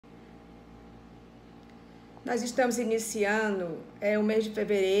Nós estamos iniciando o mês de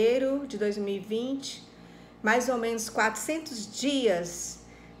fevereiro de 2020, mais ou menos 400 dias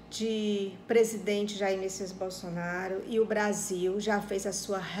de presidente Jair Messias Bolsonaro, e o Brasil já fez a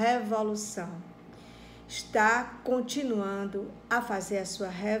sua revolução. Está continuando a fazer a sua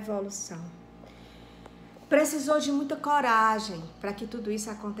revolução. Precisou de muita coragem para que tudo isso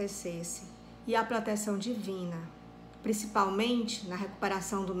acontecesse, e a proteção divina, principalmente na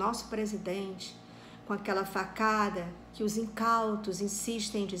recuperação do nosso presidente, com aquela facada que os incautos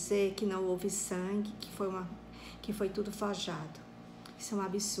insistem em dizer que não houve sangue, que foi tudo forjado. Isso é um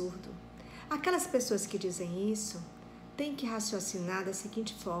absurdo. Aquelas pessoas que dizem isso têm que raciocinar da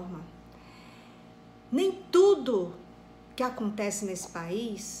seguinte forma: nem tudo que acontece nesse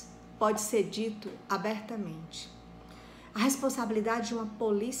país pode ser dito abertamente. A responsabilidade de uma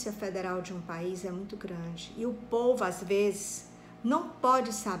polícia federal de um país é muito grande, e o povo, às vezes, não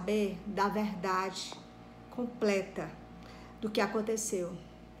pode saber da verdade completa do que aconteceu.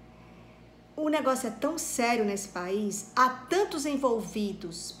 O negócio é tão sério nesse país, há tantos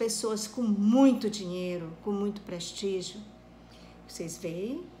envolvidos, pessoas com muito dinheiro, com muito prestígio. Vocês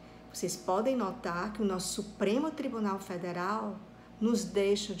veem, vocês podem notar que o nosso Supremo Tribunal Federal nos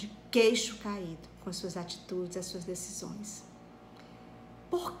deixa de queixo caído com as suas atitudes, as suas decisões.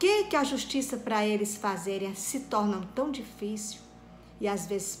 Por que a justiça para eles fazerem se torna tão difícil e às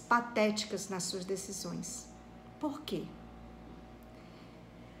vezes patéticas nas suas decisões? Por quê?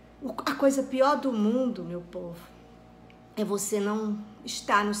 A coisa pior do mundo, meu povo, é você não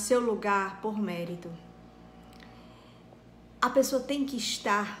estar no seu lugar por mérito. A pessoa tem que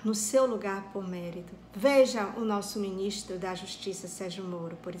estar no seu lugar por mérito. Veja o nosso ministro da Justiça, Sérgio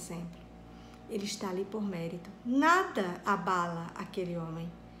Moro, por exemplo. Ele está ali por mérito. Nada abala aquele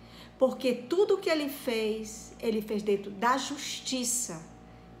homem, porque tudo que ele fez dentro da justiça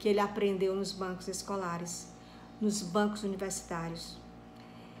que ele aprendeu nos bancos escolares, nos bancos universitários.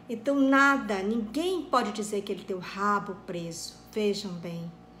 Então ninguém pode dizer que ele tem o rabo preso. Vejam bem,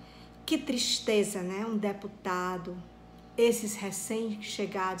 que tristeza, né? Um deputado, esses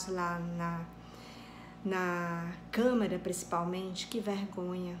recém-chegados lá na Câmara, principalmente, que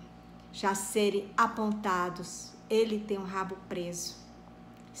vergonha, já serem apontados, ele tem um rabo preso.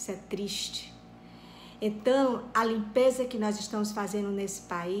 Isso é triste. Então, a limpeza que nós estamos fazendo nesse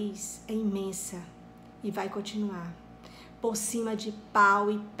país é imensa e vai continuar. Por cima de pau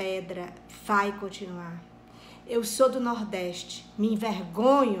e pedra, vai continuar. Eu sou do Nordeste, me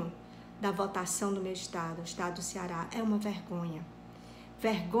envergonho da votação do meu estado, o estado do Ceará. É uma vergonha.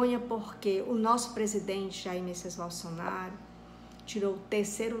 Vergonha porque o nosso presidente, Jair Messias Bolsonaro, tirou o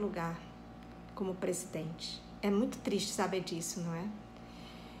 3º lugar como presidente. É muito triste saber disso, não é?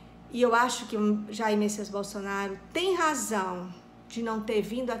 E eu acho que o Jair Messias Bolsonaro tem razão de não ter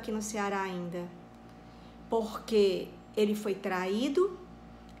vindo aqui no Ceará ainda, porque ele foi traído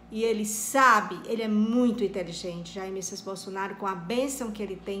e ele sabe, ele é muito inteligente. Jair Messias Bolsonaro, com a bênção que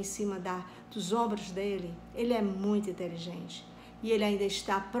ele tem em cima dos ombros dele, ele é muito inteligente. E ele ainda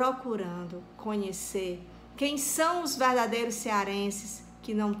está procurando conhecer quem são os verdadeiros cearenses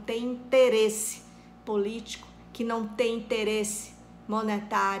que não têm interesse político, que não têm interesse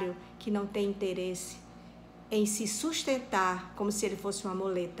monetário, que não têm interesse em se sustentar como se ele fosse uma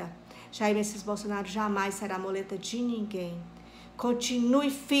muleta. Jair Messias Bolsonaro jamais será muleta de ninguém.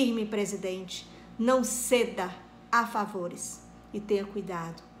 Continue firme, presidente. Não ceda a favores e tenha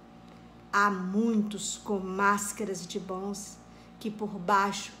cuidado. Há muitos com máscaras de bons que por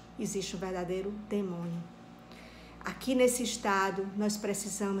baixo existe um verdadeiro demônio. Aqui nesse estado, nós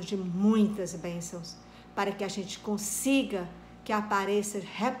precisamos de muitas bênçãos para que a gente consiga que apareçam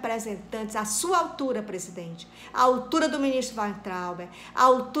representantes à sua altura, presidente, à altura do ministro Weintraub, à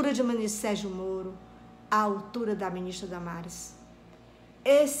altura do ministro Sérgio Moro, à altura da ministra Damares.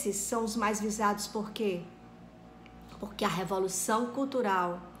 Esses são os mais visados, por quê? Porque a revolução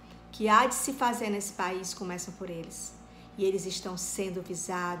cultural que há de se fazer nesse país começa por eles. E eles estão sendo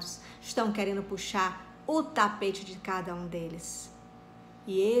visados, estão querendo puxar o tapete de cada um deles.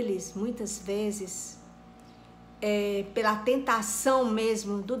 E eles, muitas vezes, pela tentação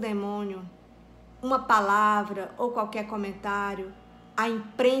mesmo do demônio, uma palavra ou qualquer comentário, a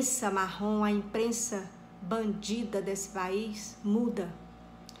imprensa marrom, a imprensa bandida desse país muda.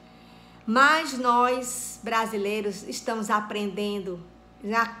 Mas nós, brasileiros, estamos aprendendo,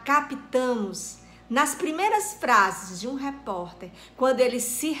 já captamos nas primeiras frases de um repórter, quando ele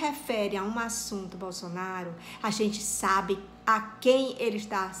se refere a um assunto Bolsonaro, a gente sabe a quem ele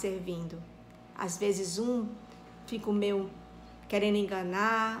está servindo. Às vezes fica meio querendo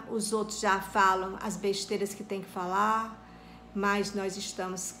enganar, os outros já falam as besteiras que tem que falar, mas nós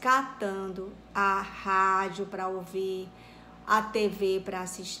estamos catando a rádio para ouvir, a TV para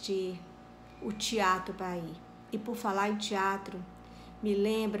assistir, o teatro para ir. E por falar em teatro, me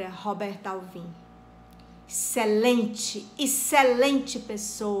lembra Roberto Alvim. Excelente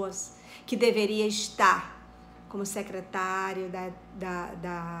pessoas que deveria estar como secretário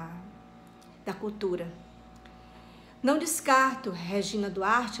da Cultura. Não descarto Regina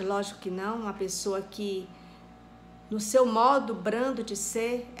Duarte, lógico que não, uma pessoa que, no seu modo brando de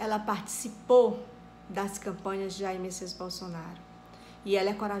ser, ela participou das campanhas de Jair Messias Bolsonaro. E ela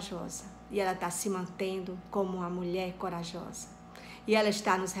é corajosa, e ela está se mantendo como uma mulher corajosa. E ela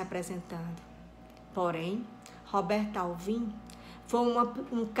está nos representando. Porém, Roberto Alvim foi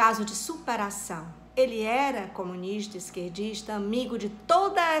um caso de superação. Ele era comunista, esquerdista, amigo de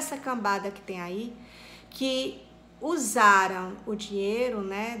toda essa cambada que tem aí, que usaram o dinheiro,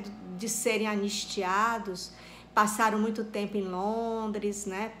 né, de serem anistiados, passaram muito tempo em Londres,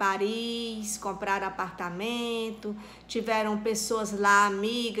 né, Paris, compraram apartamento, tiveram pessoas lá,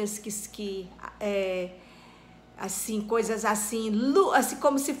 amigas, assim, coisas assim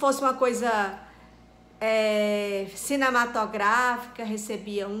como se fosse uma coisa cinematográfica,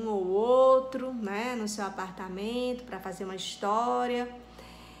 recebia um ou outro, né, no seu apartamento para fazer uma história,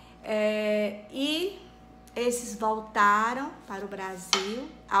 e esses voltaram para o Brasil.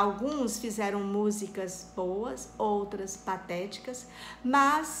 Alguns fizeram músicas boas, outras patéticas,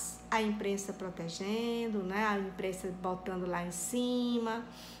 mas a imprensa protegendo, né, a imprensa botando lá em cima,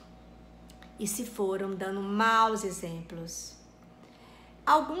 e se foram dando maus exemplos.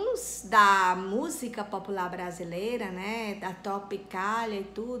 Alguns da música popular brasileira, né, da Tropicália e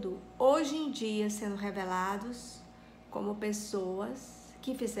tudo, hoje em dia sendo revelados como pessoas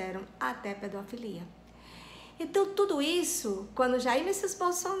que fizeram até pedofilia. Então, tudo isso, quando Jair Messias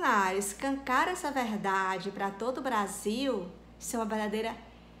Bolsonaro escancara essa verdade para todo o Brasil, isso é uma verdadeira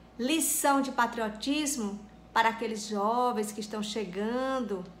lição de patriotismo para aqueles jovens que estão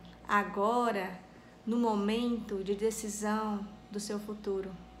chegando agora no momento de decisão do seu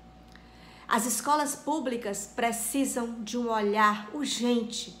futuro. As escolas públicas precisam de um olhar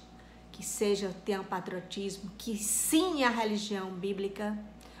urgente, que tenha um patriotismo, que sim a religião bíblica,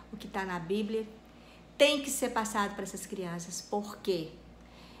 o que está na Bíblia, tem que ser passado para essas crianças. Porque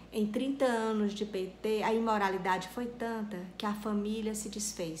em 30 anos de PT, a imoralidade foi tanta que a família se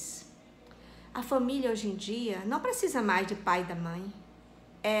desfez. A família hoje em dia não precisa mais de pai e da mãe.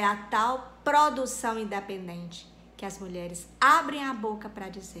 É a tal produção independente que as mulheres abrem a boca para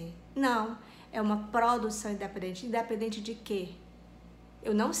dizer. Não, é uma produção independente. Independente de quê?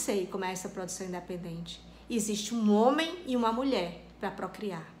 Eu não sei como é essa produção independente. Existe um homem e uma mulher para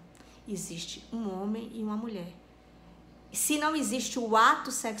procriar. Existe um homem e uma mulher. Se não existe o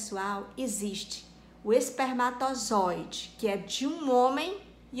ato sexual, existe o espermatozoide, que é de um homem,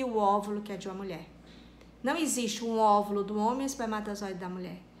 e o óvulo, que é de uma mulher. Não existe um óvulo do homem e o espermatozoide da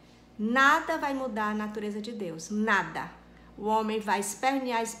mulher. Nada vai mudar a natureza de Deus, nada. O homem vai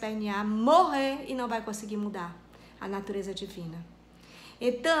espernear, morrer e não vai conseguir mudar a natureza divina.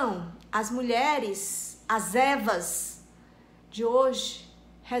 Então, as mulheres, as Evas de hoje,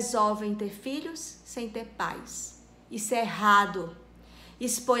 resolvem ter filhos sem ter pais. Isso é errado.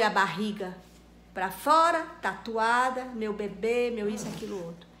 Expõe a barriga para fora, tatuada, meu bebê, meu isso, aquilo,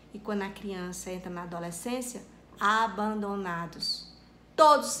 outro. E quando a criança entra na adolescência, abandonados.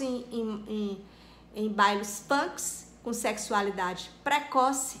 Todos em bailes funks, com sexualidade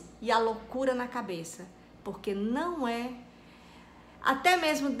precoce e a loucura na cabeça. Porque não é... Até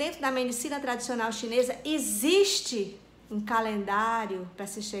mesmo dentro da medicina tradicional chinesa, existe um calendário para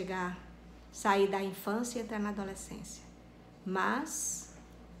se sair da infância e entrar na adolescência. Mas,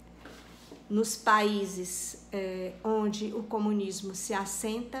 nos países onde o comunismo se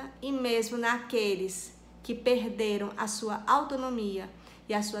assenta, e mesmo naqueles que perderam a sua autonomia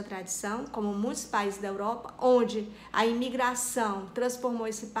e a sua tradição, como muitos países da Europa, onde a imigração transformou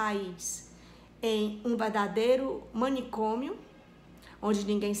esse país em um verdadeiro manicômio, onde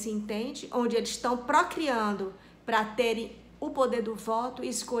ninguém se entende, onde eles estão procriando para terem o poder do voto e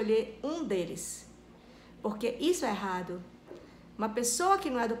escolher um deles. Porque isso é errado. Uma pessoa que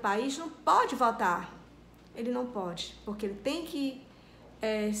não é do país não pode votar. Ele não pode, porque ele tem que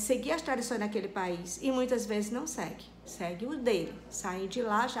seguir as tradições daquele país. E muitas vezes não segue. Segue o dele. Sair de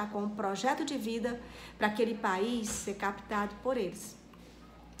lá já com um projeto de vida para aquele país ser captado por eles.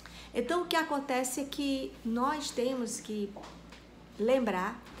 Então, o que acontece é que nós temos que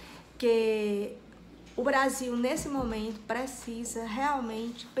lembrar que o Brasil, nesse momento, precisa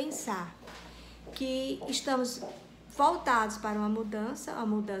realmente pensar que estamos voltados para uma mudança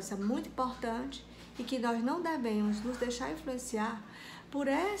muito importante, e que nós não devemos nos deixar influenciar por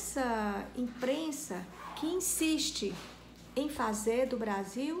essa imprensa que insiste em fazer do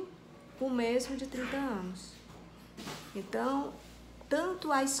Brasil o mesmo de 30 anos. Então,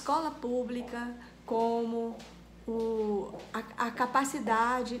 tanto a escola pública como a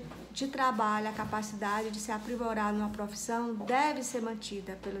capacidade de trabalho, a capacidade de se aprimorar numa profissão deve ser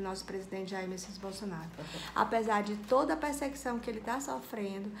mantida pelo nosso presidente Jair Messias Bolsonaro. Apesar de toda a perseguição que ele está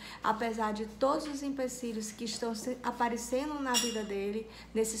sofrendo, apesar de todos os empecilhos que estão aparecendo na vida dele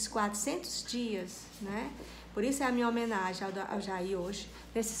nesses 400 dias, né? Por isso é a minha homenagem ao Jair hoje,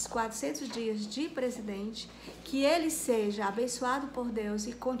 nesses 400 dias de presidente, que ele seja abençoado por Deus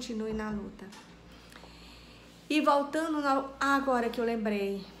e continue na luta. E voltando agora que eu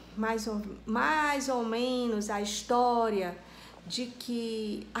lembrei mais ou menos a história de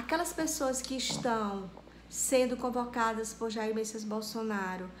que aquelas pessoas que estão sendo convocadas por Jair Messias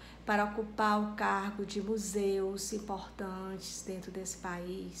Bolsonaro para ocupar o cargo de museus importantes dentro desse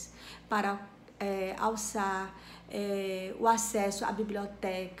país, para alçar o acesso a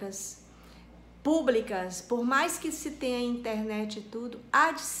bibliotecas públicas, por mais que se tenha internet e tudo,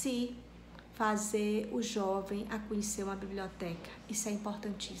 há de se fazer o jovem a conhecer uma biblioteca. Isso é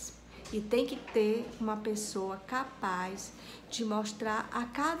importantíssimo. E tem que ter uma pessoa capaz de mostrar a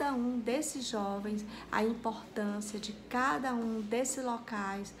cada um desses jovens a importância de cada um desses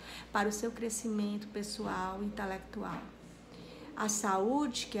locais para o seu crescimento pessoal e intelectual. A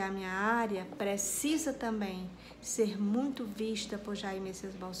saúde, que é a minha área, precisa também ser muito vista por Jair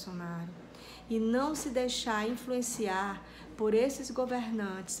Messias Bolsonaro e não se deixar influenciar por esses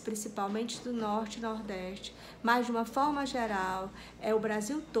governantes, principalmente do Norte e Nordeste, mas de uma forma geral, é o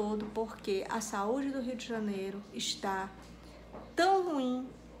Brasil todo, porque a saúde do Rio de Janeiro está tão ruim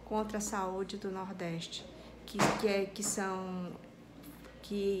contra a saúde do Nordeste, que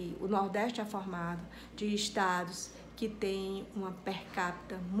o Nordeste é formado de estados que têm uma per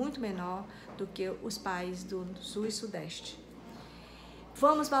capita muito menor do que os países do Sul e Sudeste.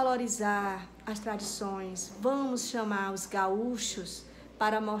 Vamos valorizar as tradições, vamos chamar os gaúchos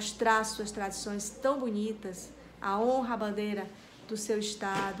para mostrar suas tradições tão bonitas, a honra, a bandeira do seu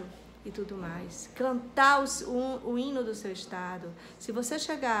estado e tudo mais. Cantar o hino do seu estado. Se você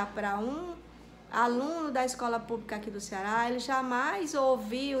chegar para um aluno da escola pública aqui do Ceará, ele jamais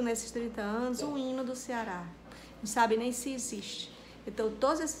ouviu nesses 30 anos o hino do Ceará. Não sabe nem se existe. Então,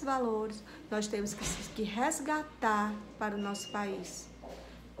 todos esses valores nós temos que resgatar para o nosso país,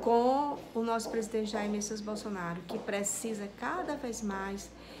 com o nosso presidente Jair Messias Bolsonaro, que precisa cada vez mais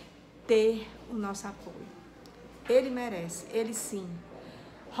ter o nosso apoio. Ele merece, ele sim.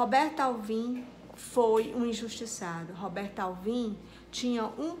 Roberto Alvim foi um injustiçado. Roberto Alvim tinha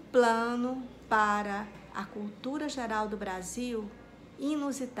um plano para a cultura geral do Brasil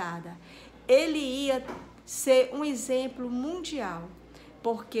inusitada. Ele ia ser um exemplo mundial,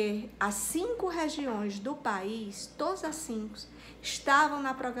 porque as 5 regiões do país, todas as 5, estavam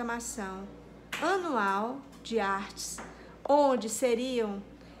na programação anual de artes, onde seriam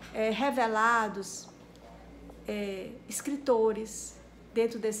revelados escritores,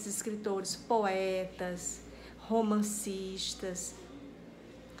 dentro desses escritores, poetas, romancistas,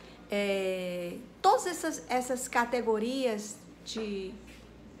 todas essas categorias de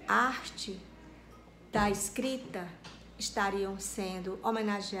arte da escrita estariam sendo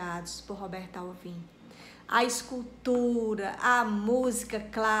homenageados por Roberto Alvim. A escultura, a música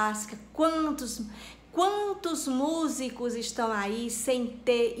clássica, quantos músicos estão aí sem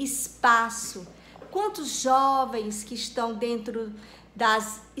ter espaço? Quantos jovens que estão dentro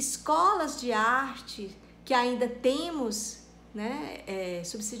das escolas de arte que ainda temos, né,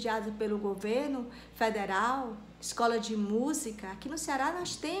 subsidiadas pelo governo federal, escola de música. Aqui no Ceará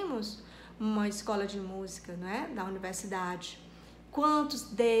nós temos uma escola de música, né, da universidade. Quantos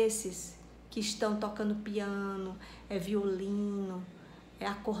desses que estão tocando piano, violino,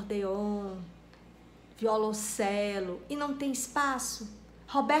 acordeon, violoncelo, e não tem espaço?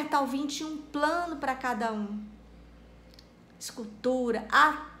 Roberto Alvim tinha um plano para cada um. Escultura,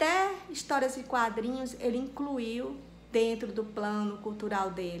 até histórias e quadrinhos ele incluiu dentro do plano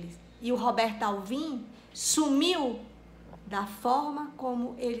cultural dele. E o Roberto Alvim sumiu da forma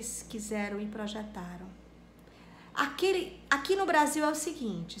como eles quiseram e projetaram. Aqui no Brasil é o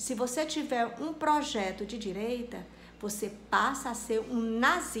seguinte: se você tiver um projeto de direita, você passa a ser um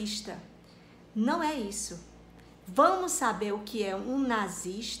nazista. Não é isso. Vamos saber o que é um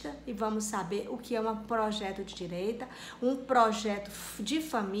nazista e vamos saber o que é um projeto de direita, um projeto de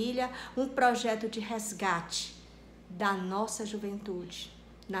família, um projeto de resgate da nossa juventude,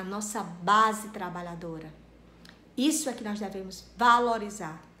 da nossa base trabalhadora. Isso é que nós devemos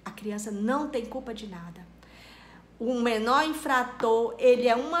valorizar. A criança não tem culpa de nada. O menor infrator, ele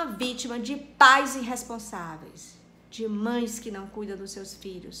é uma vítima de pais irresponsáveis, de mães que não cuidam dos seus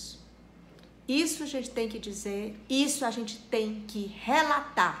filhos. Isso a gente tem que dizer, isso a gente tem que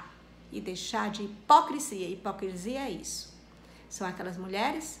relatar e deixar de hipocrisia. Hipocrisia é isso. São aquelas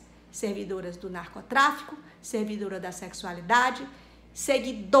mulheres servidoras do narcotráfico, servidoras da sexualidade,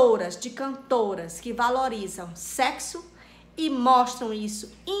 seguidoras de cantoras que valorizam sexo e mostram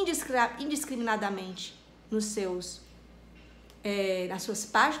isso indiscriminadamente nos nas suas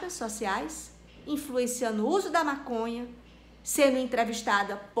páginas sociais, influenciando o uso da maconha, sendo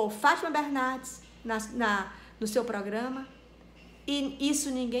entrevistada por Fátima Bernardes no seu programa. E isso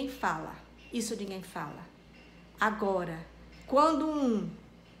ninguém fala. Isso ninguém fala. Agora, quando um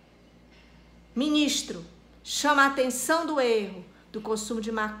ministro chama a atenção do erro, do consumo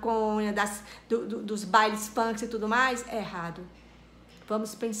de maconha, dos bailes funk e tudo mais, é errado.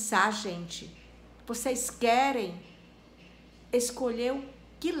 Vamos pensar, gente. Vocês querem escolher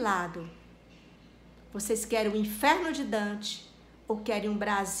que lado? Vocês querem o inferno de Dante ou querem um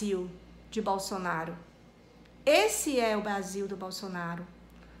Brasil de Bolsonaro? Esse é o Brasil do Bolsonaro.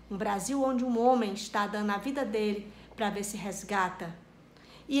 Um Brasil onde um homem está dando a vida dele para ver se resgata.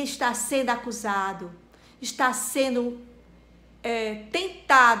 E está sendo acusado, está sendo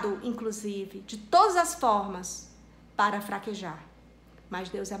tentado, inclusive, de todas as formas, para fraquejar. Mas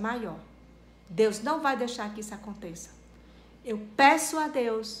Deus é maior. Deus não vai deixar que isso aconteça. Eu peço a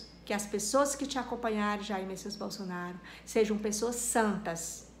Deus que as pessoas que te acompanharem, Jair Messias Bolsonaro, sejam pessoas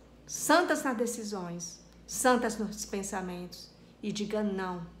santas, santas nas decisões, santas nos pensamentos, e diga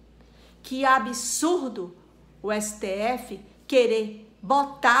não. Que absurdo o STF querer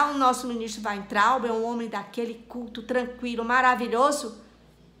botar o nosso ministro Weintraub, um homem daquele culto tranquilo, maravilhoso,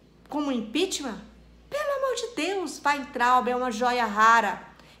 como impeachment? Pelo amor de Deus, Weintraub é uma joia rara.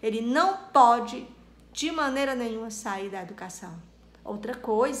 Ele não pode, de maneira nenhuma, sair da educação. Outra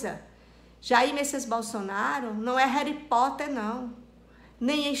coisa, Jair Messias Bolsonaro não é Harry Potter, não.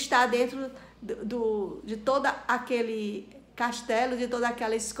 Nem está dentro de todo aquele castelo, de toda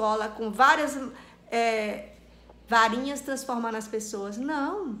aquela escola, com várias varinhas transformando as pessoas.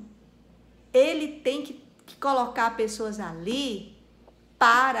 Não. Ele tem que colocar pessoas ali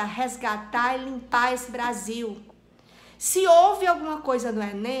para resgatar e limpar esse Brasil. Se houve alguma coisa no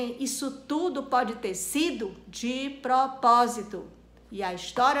Enem, isso tudo pode ter sido de propósito. E a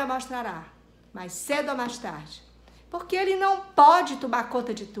história mostrará, mais cedo ou mais tarde. Porque ele não pode tomar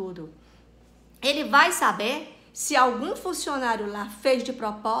conta de tudo. Ele vai saber se algum funcionário lá fez de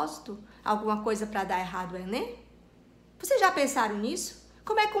propósito alguma coisa para dar errado no Enem? Vocês já pensaram nisso?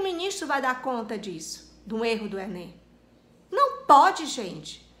 Como é que o ministro vai dar conta disso, do erro do Enem? Não pode,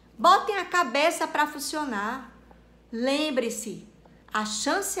 gente. Botem a cabeça para funcionar. Lembre-se, a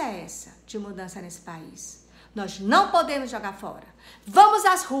chance é essa de mudança nesse país. Nós não podemos jogar fora. Vamos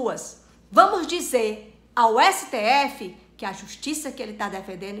às ruas. Vamos dizer ao STF que a justiça que ele está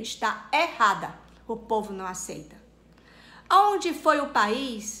defendendo está errada. O povo não aceita. Onde foi o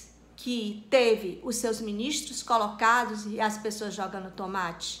país que teve os seus ministros colocados e as pessoas jogando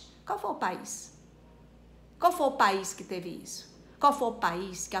tomate? Qual foi o país? Qual foi o país que teve isso? Qual foi o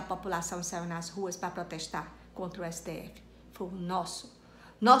país que a população saiu nas ruas para protestar contra o STF? Foi o nosso.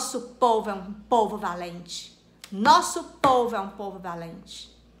 Nosso povo é um povo valente. Nosso povo é um povo valente.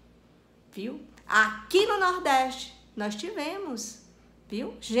 Viu? Aqui no Nordeste, nós tivemos,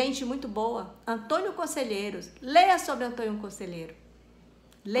 viu? Gente muito boa. Antônio Conselheiro. Leia sobre Antônio Conselheiro.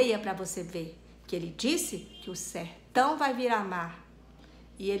 Leia para você ver que ele disse que o sertão vai virar mar.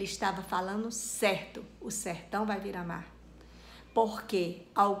 E ele estava falando certo. O sertão vai virar mar. Porque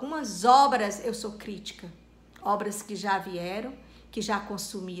algumas obras, eu sou crítica, obras que já vieram, que já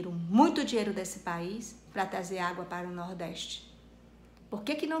consumiram muito dinheiro desse país para trazer água para o Nordeste. Por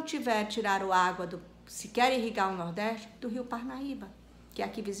que não tiraram água, se quer irrigar o Nordeste, do Rio Parnaíba, que é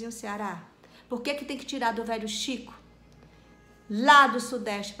aqui vizinho ao Ceará? Por que tem que tirar do Velho Chico, lá do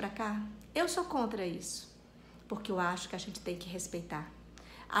Sudeste para cá? Eu sou contra isso, porque eu acho que a gente tem que respeitar.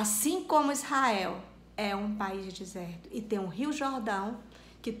 Assim como Israel é um país de deserto e tem um Rio Jordão,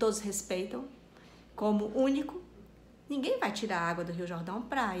 que todos respeitam, como único, ninguém vai tirar a água do Rio Jordão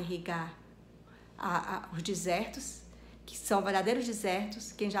para irrigar os desertos, que são verdadeiros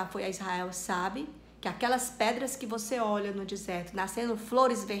desertos. Quem já foi a Israel sabe que aquelas pedras que você olha no deserto, nascendo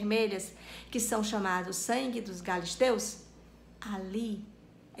flores vermelhas, que são chamados sangue dos galisteus, ali,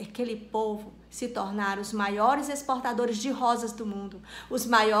 aquele povo se tornaram os maiores exportadores de rosas do mundo, os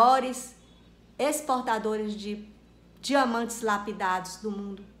maiores exportadores de diamantes lapidados do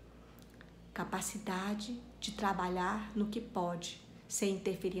mundo. Capacidade de trabalhar no que pode, sem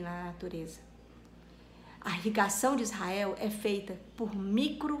interferir na natureza. A irrigação de Israel é feita por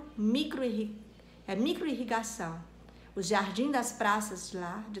micro-irrigação. Os jardins das praças de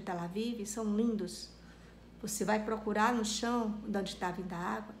lá, de Tel Aviv, são lindos. Você vai procurar no chão, de onde está vindo a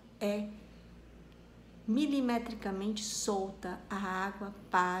água, é milimetricamente solta a água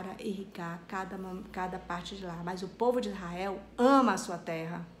para irrigar cada parte de lá. Mas o povo de Israel ama a sua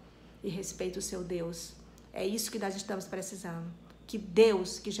terra e respeita o seu Deus. É isso que nós estamos precisando. Que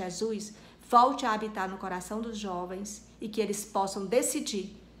Deus, que Jesus, volte a habitar no coração dos jovens e que eles possam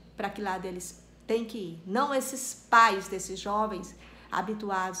decidir para que lado eles têm que ir. Não esses pais desses jovens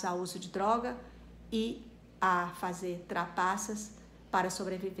habituados ao uso de droga e a fazer trapaças para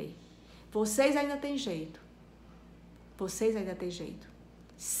sobreviver. Vocês ainda têm jeito. Vocês ainda têm jeito.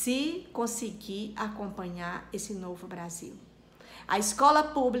 Se conseguir acompanhar esse novo Brasil. A escola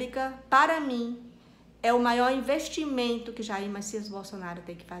pública, para mim, é o maior investimento que Jair Messias Bolsonaro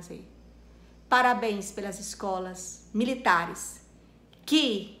tem que fazer. Parabéns pelas escolas militares,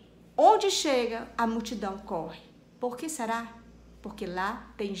 que onde chega a multidão corre. Por que será? Porque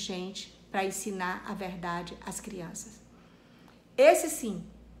lá tem gente para ensinar a verdade às crianças. Esse sim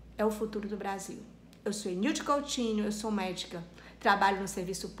é o futuro do Brasil. Eu sou Enilde Coutinho, eu sou médica, trabalho no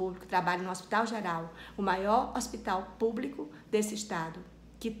serviço público, trabalho no Hospital Geral, o maior hospital público desse estado,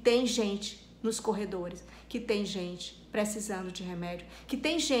 que tem gente nos corredores, que tem gente precisando de remédio, que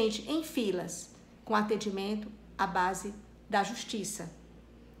tem gente em filas com atendimento à base da justiça.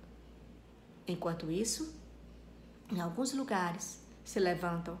 Enquanto isso, em alguns lugares se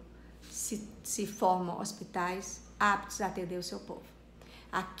levantam, se formam hospitais aptos a atender o seu povo.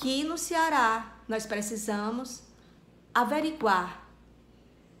 Aqui no Ceará, nós precisamos averiguar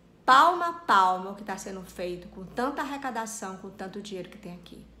palmo a palmo o que está sendo feito com tanta arrecadação, com tanto dinheiro que tem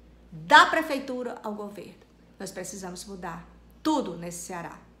aqui. Da prefeitura ao governo. Nós precisamos mudar tudo nesse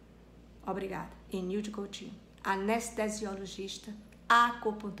Ceará. Obrigada. Enilde Coutinho, anestesiologista,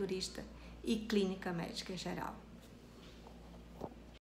 acupunturista e clínica médica geral.